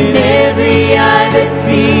 in every eye that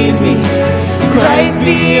sees me, Christ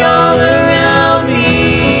be all around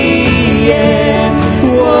me, yeah.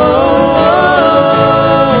 Whoa,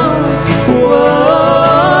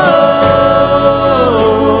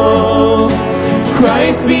 whoa,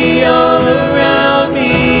 Christ be all around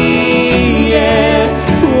me, yeah.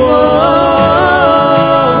 Whoa,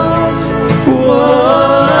 whoa,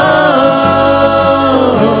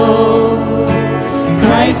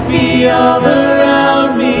 Christ be all around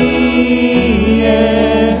me, yeah.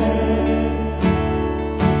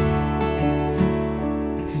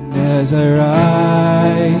 And as I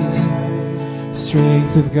rise,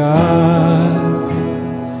 strength of God,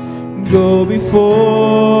 go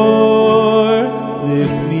before